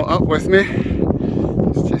rain's caught up with me.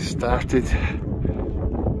 It's just started.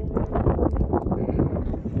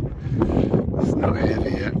 It's not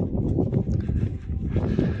heavy yet.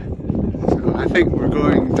 So I think we're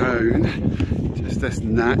going down just this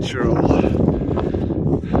natural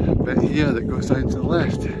bit here that goes down to the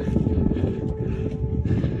left.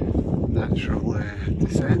 Natural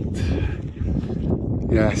descent.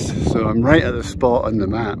 Yes, so I'm right at the spot on the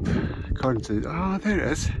map. According to, oh, there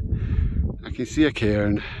it is. I can see a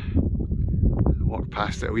cairn. Walk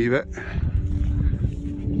past it a wee bit.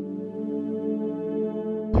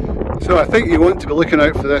 So I think you want to be looking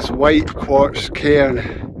out for this white quartz cairn.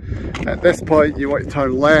 At this point you want to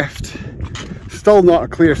turn left. Still not a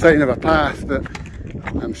clear sign of a path, but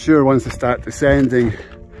I'm sure once I start descending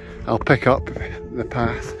I'll pick up the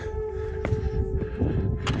path.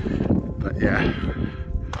 But yeah,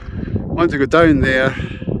 I want to go down there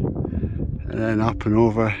and then up and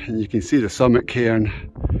over, and you can see the summit cairn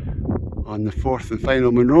on the fourth and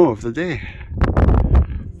final Munro of the day.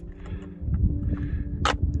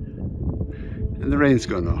 And the rain's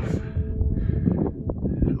gone off.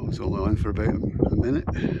 It was only on for about a minute.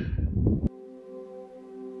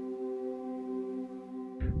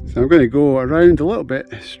 So I'm going to go around a little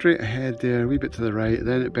bit, straight ahead there, a wee bit to the right,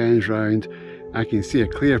 then it bends round. I can see a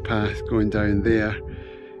clear path going down there,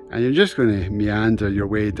 and you're just going to meander your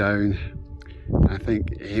way down, I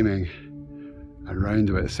think aiming around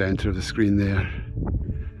about the centre of the screen there.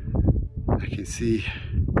 I can see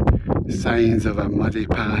signs of a muddy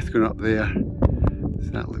path going up there, so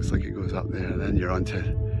that looks like it goes up there, then you're onto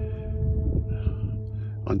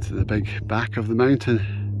the big back of the mountain.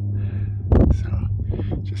 So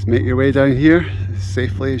just make your way down here as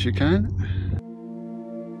safely as you can.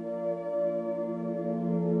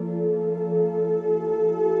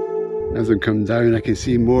 As I come down I can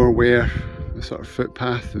see more where the sort of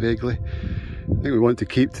footpath vaguely. I think we want to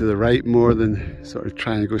keep to the right more than sort of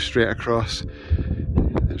trying to go straight across.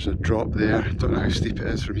 There's a drop there, don't know how steep it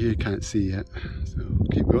is from here, can't see yet, so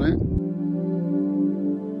keep going.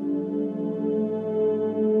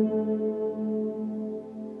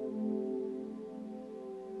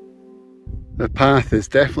 The path is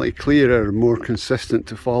definitely clearer and more consistent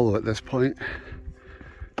to follow at this point.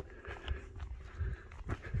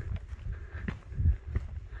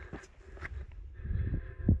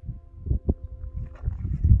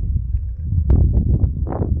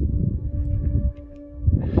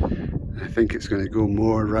 I think it's going to go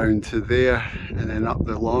more round to there and then up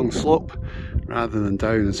the long slope rather than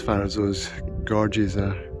down as far as those gorges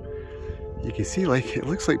are. You can see, like, it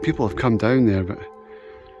looks like people have come down there, but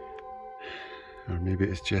or maybe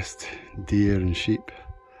it's just deer and sheep.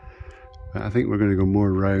 But I think we're going to go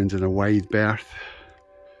more round in a wide berth,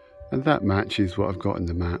 and that matches what I've got in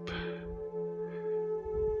the map.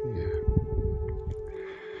 Yeah.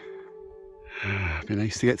 It'd be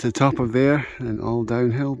nice to get to the top of there and all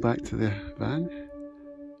downhill back to the van.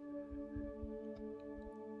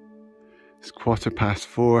 It's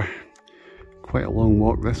 4:15. Quite a long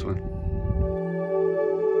walk, this one.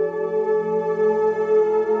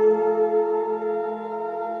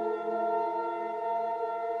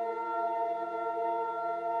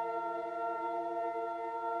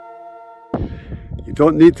 You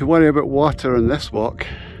don't need to worry about water on this walk.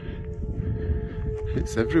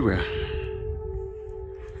 It's everywhere.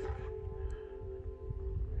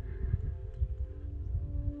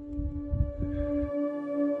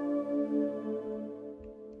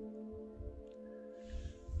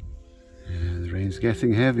 And the rain's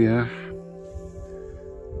getting heavier.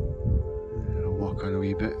 I'll walk on a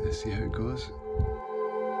wee bit and see how it goes.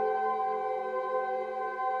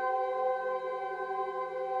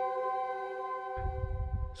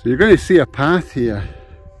 So you're going to see a path here,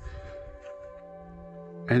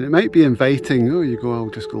 and it might be inviting. Oh, you go, I'll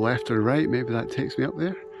just go left or right, maybe that takes me up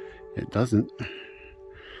there. It doesn't.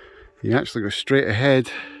 You actually go straight ahead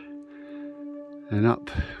and up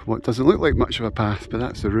what doesn't look like much of a path, but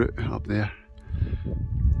that's the route up there.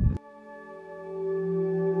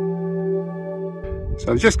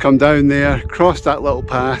 So I've just come down there, crossed that little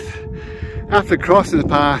path. After crossing the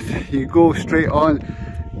path, you go straight on,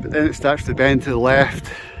 but then it starts to bend to the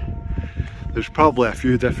left. There's probably a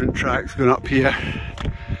few different tracks going up here,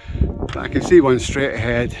 but I can see one straight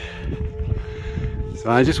ahead.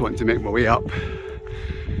 So I just want to make my way up.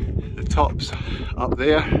 The top's up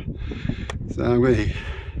there, so I'm going to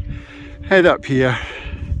head up here,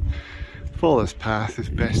 follow this path as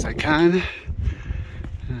best I can,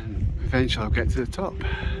 eventually I'll get to the top.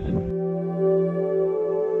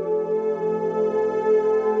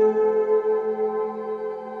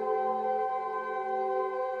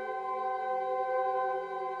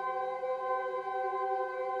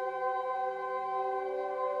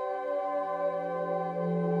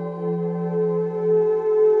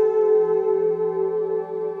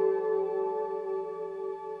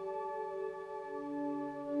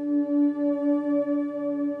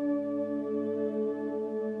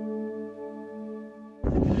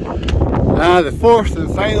 The fourth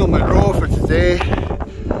and final Munro for today,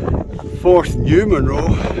 fourth new Munro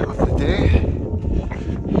of the day.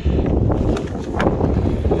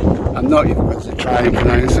 I'm not even going to try and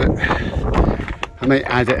pronounce it, I might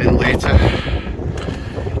add it in later,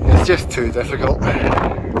 it's just too difficult.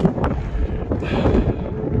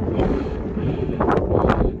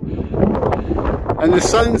 And the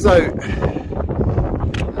sun's out,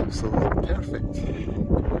 absolutely perfect.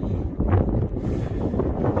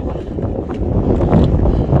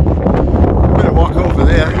 Over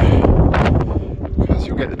there, because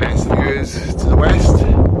you'll get the best views to the west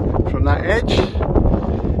from that edge,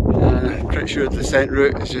 and I'm pretty sure the descent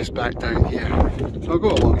route is just back down here, so I'll go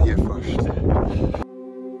along here first.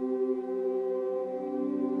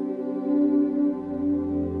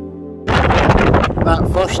 That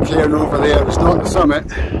first cairn over there was not the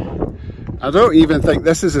summit. I don't even think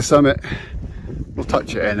this is the summit. We'll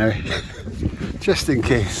touch it anyway, just in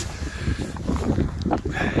case.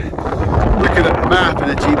 Looking at the map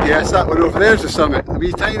and the GPS, that one over there's the summit, the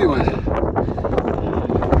wee tiny one.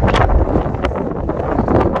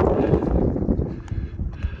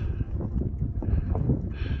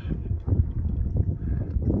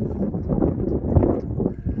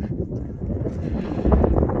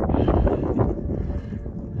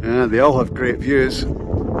 Yeah, they all have great views.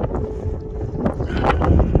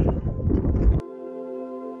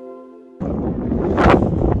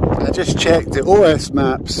 I just checked the OS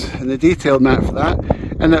maps and the detailed map for that,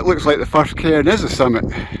 and it looks like the first cairn is a summit.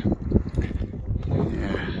 Yeah.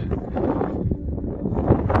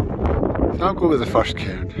 So I'll go with the first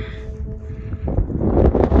cairn.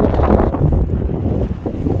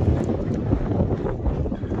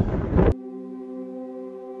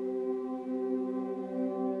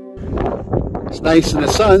 It's nice in the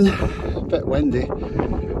sun, a bit windy.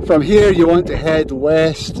 From here you want to head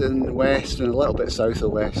west and a little bit south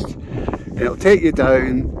of west. And it'll take you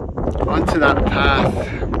down onto that path.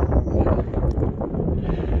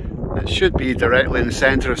 It should be directly in the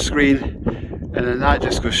centre of the screen, and then that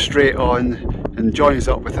just goes straight on and joins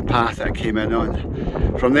up with the path that I came in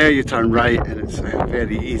on. From there you turn right and it's a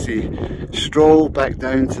very easy stroll back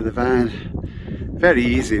down to the van. Very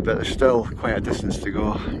easy, but there's still quite a distance to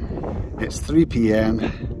go. It's 3 PM.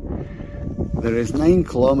 There is 9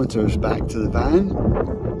 kilometres back to the van,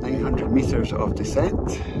 900 metres of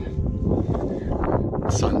descent.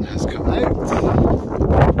 The sun has come out.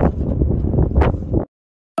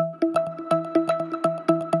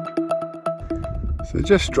 So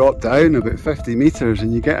just drop down about 50 metres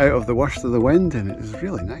and you get out of the worst of the wind, and it is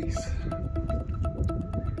really nice.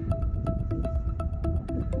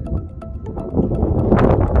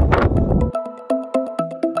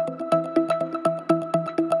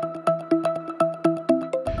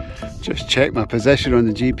 Just check my position on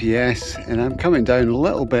the GPS, and I'm coming down a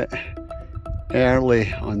little bit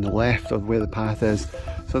early on the left of where the path is.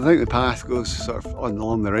 So I think the path goes sort of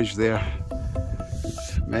along the ridge there.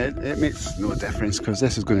 It makes no difference because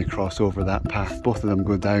this is going to cross over that path. Both of them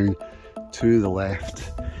go down to the left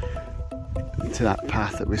to that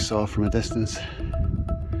path that we saw from a distance.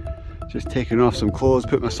 Just taking off some clothes,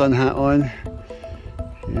 put my sun hat on.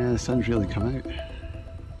 Yeah, the sun's really come out.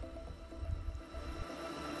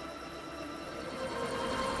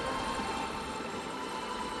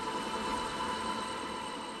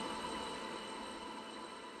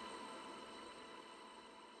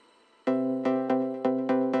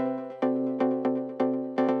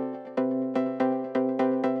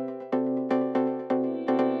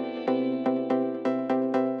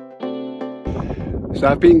 So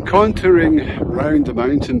I've been contouring round the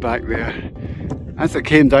mountain back there. As I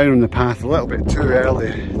came down on the path a little bit too early,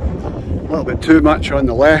 a little bit too much on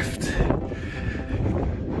the left.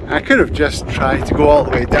 I could have just tried to go all the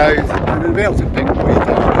way down. I would be able to pick my way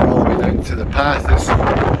down all the way down to the path.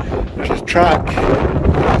 There's a track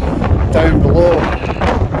down below.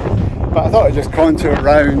 But I thought I'd just contour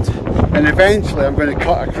round, and eventually I'm going to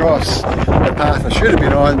cut across the path I should have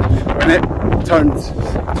been on when it turned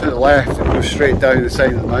to the left and goes straight down the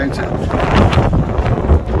side of the mountain.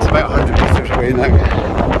 It's about 100 metres away now.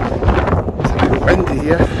 It's a bit windy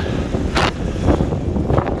here.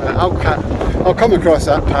 I'll come across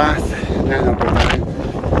that path then I'll go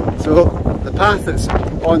down. So the path that's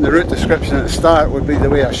on the route description at the start would be the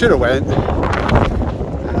way I should have went,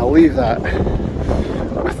 and I'll leave that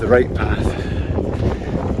with the right path.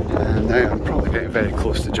 And now I'm probably getting very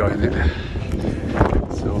close to joining it.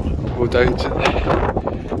 So go down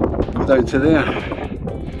to there.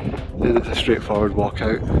 Then it's a straightforward walk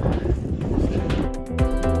out.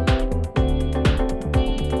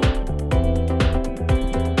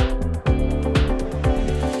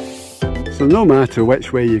 So no matter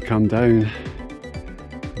which way you come down,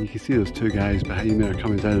 you can see those two guys behind me are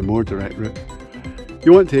coming down a more direct route.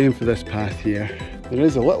 You want to aim for this path here. There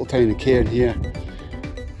is a little tiny cairn here,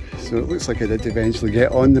 so it looks like I did eventually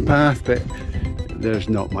get on the path, but there's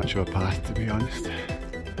not much of a path, to be honest.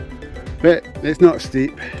 But it's not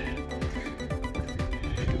steep.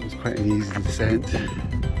 It was quite an easy descent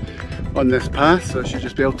on this path, so I should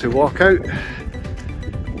just be able to walk out.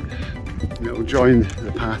 And it will join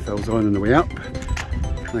the path I was on the way up.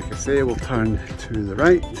 Like I say, we'll turn to the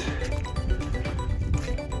right.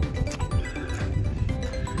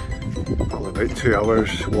 Probably about 2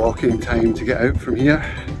 hours walking time to get out from here.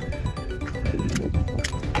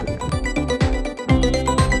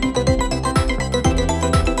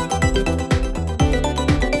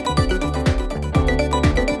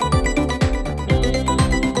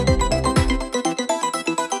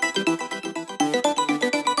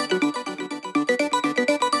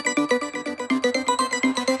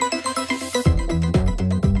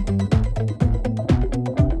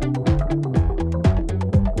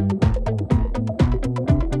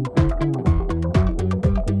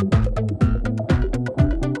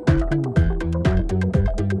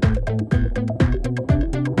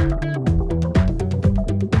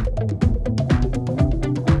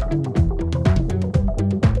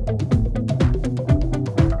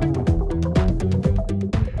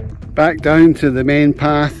 Back down to the main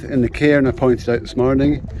path in the cairn I pointed out this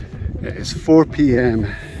morning. It is 4 PM.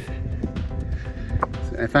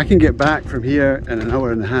 So if I can get back from here in an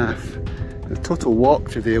hour and a half, the total walk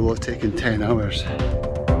today will have taken 10 hours.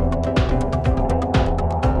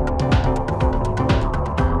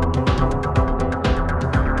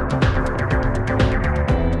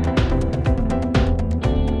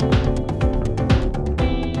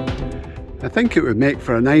 I think it would make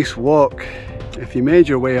for a nice walk if you made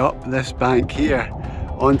your way up this bank here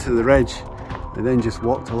onto the ridge and then just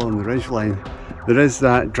walked along the ridge line. There is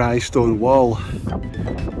that dry stone wall,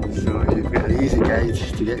 so you've got an easy guide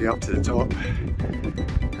to get you up to the top,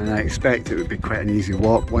 and I expect it would be quite an easy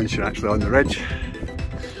walk once you're actually on the ridge.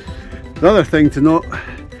 The other thing to note,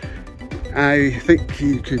 I think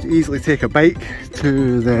you could easily take a bike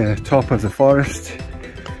to the top of the forest,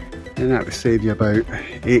 and that would save you about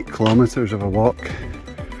 8 kilometres of a walk,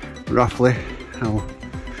 roughly. I'll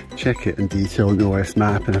check it in detail in the OS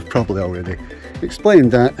map, and I've probably already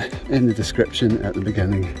explained that in the description at the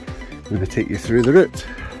beginning when I take you through the route.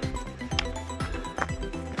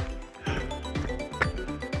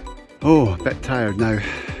 Oh, a bit tired now.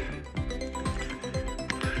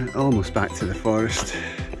 Almost back to the forest.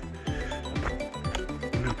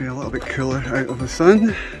 It'll be a little bit cooler out of the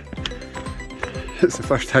sun. It's the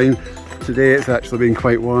first time today it's actually been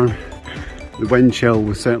quite warm. The wind chill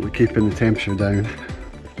was certainly keeping the temperature down.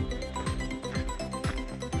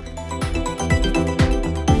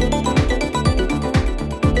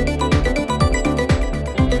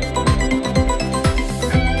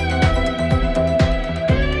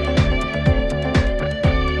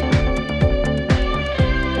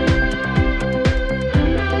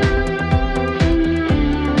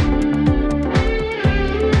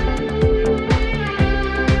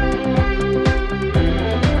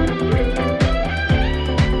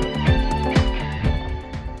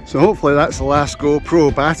 So hopefully that's the last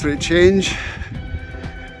GoPro battery change.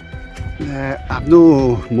 I've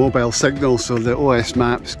no mobile signal, so the OS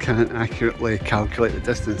maps can't accurately calculate the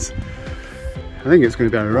distance. I think it's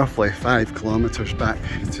going to be roughly 5 kilometres back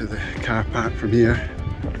to the car park from here.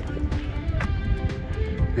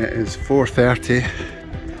 It is 4:30.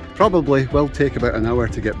 Probably will take about an hour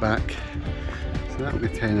to get back. So that'll be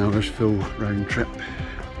 10 hours full round trip.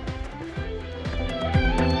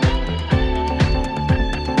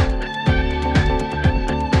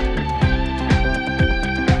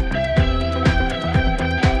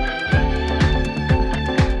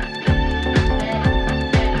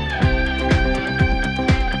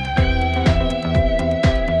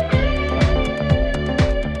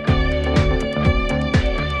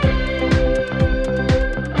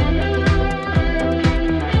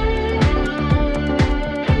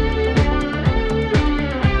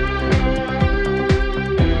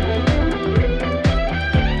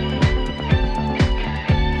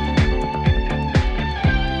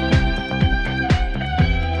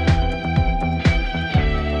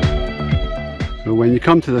 when you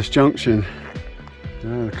come to this junction,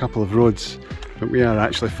 there are a couple of roads, but we are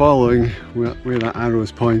actually following where that arrow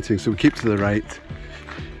is pointing, so we keep to the right.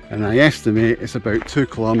 And I estimate it's about 2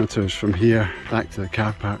 kilometres from here back to the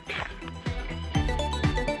car park.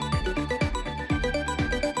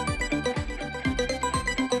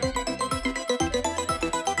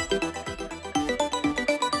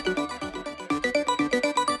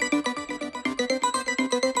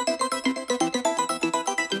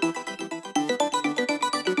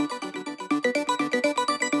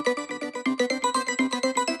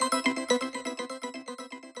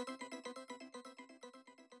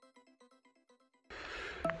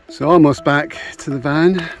 So almost back to the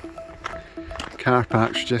van. Car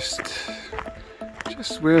park's just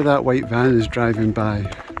where that white van is driving by,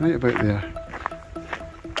 right about there.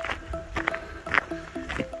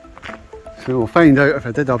 So we'll find out if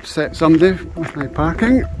I did upset somebody with my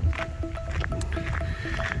parking.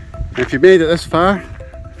 If you made it this far,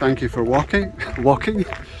 thank you for walking.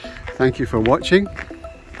 Thank you for watching.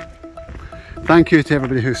 Thank you to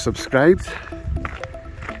everybody who's subscribed.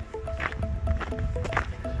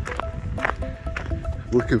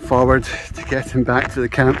 Looking forward to getting back to the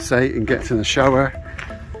campsite and getting a shower,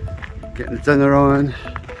 getting the dinner on,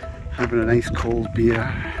 having a nice cold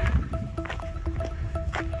beer.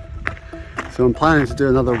 So I'm planning to do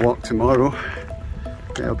another walk tomorrow.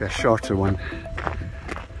 It'll be a shorter one.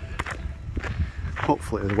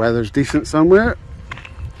 Hopefully the weather's decent somewhere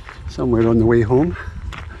on the way home.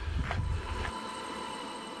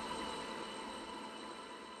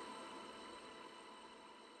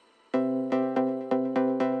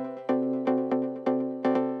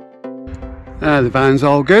 The van's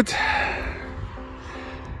all good.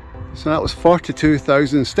 So that was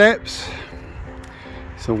 42,000 steps.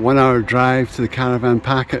 It's a 1 hour drive to the caravan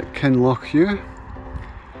park at Kinloch,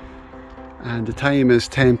 and the time is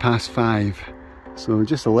 5:10. So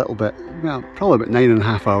just a little bit, well, probably about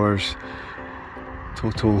 9.5 hours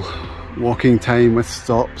total walking time with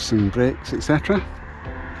stops and breaks, etc.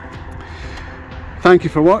 Thank you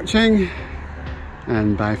for watching,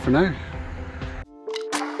 and bye for now.